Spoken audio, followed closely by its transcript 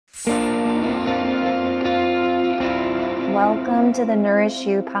Welcome to the Nourish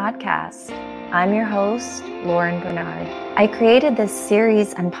You podcast. I'm your host, Lauren Bernard. I created this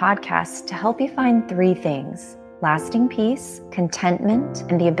series and podcast to help you find three things: lasting peace, contentment,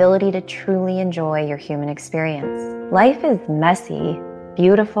 and the ability to truly enjoy your human experience. Life is messy,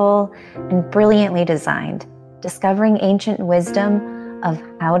 beautiful, and brilliantly designed. Discovering ancient wisdom of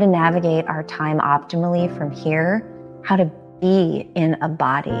how to navigate our time optimally from here, how to be in a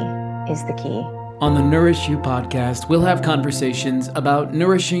body, is the key. On the Nourish You podcast, we'll have conversations about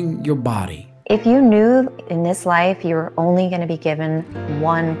nourishing your body. If you knew in this life you were only going to be given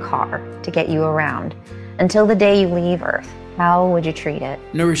one car to get you around until the day you leave Earth, how would you treat it?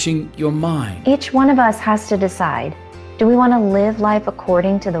 Nourishing your mind. Each one of us has to decide, do we want to live life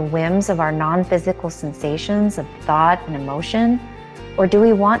according to the whims of our non-physical sensations of thought and emotion? Or do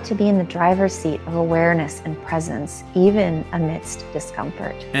we want to be in the driver's seat of awareness and presence, even amidst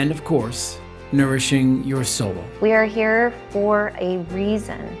discomfort? And of course, nourishing your soul. We are here for a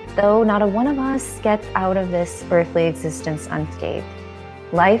reason, though not a one of us gets out of this earthly existence unscathed.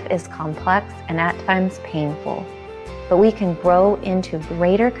 Life is complex and at times painful, but we can grow into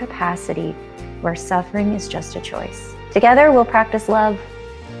greater capacity where suffering is just a choice. Together, we'll practice love,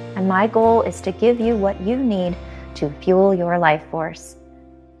 and my goal is to give you what you need to fuel your life force.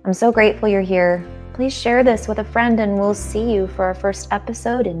 I'm so grateful you're here. Please share this with a friend, and we'll see you for our first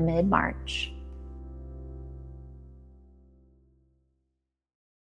episode in mid-March.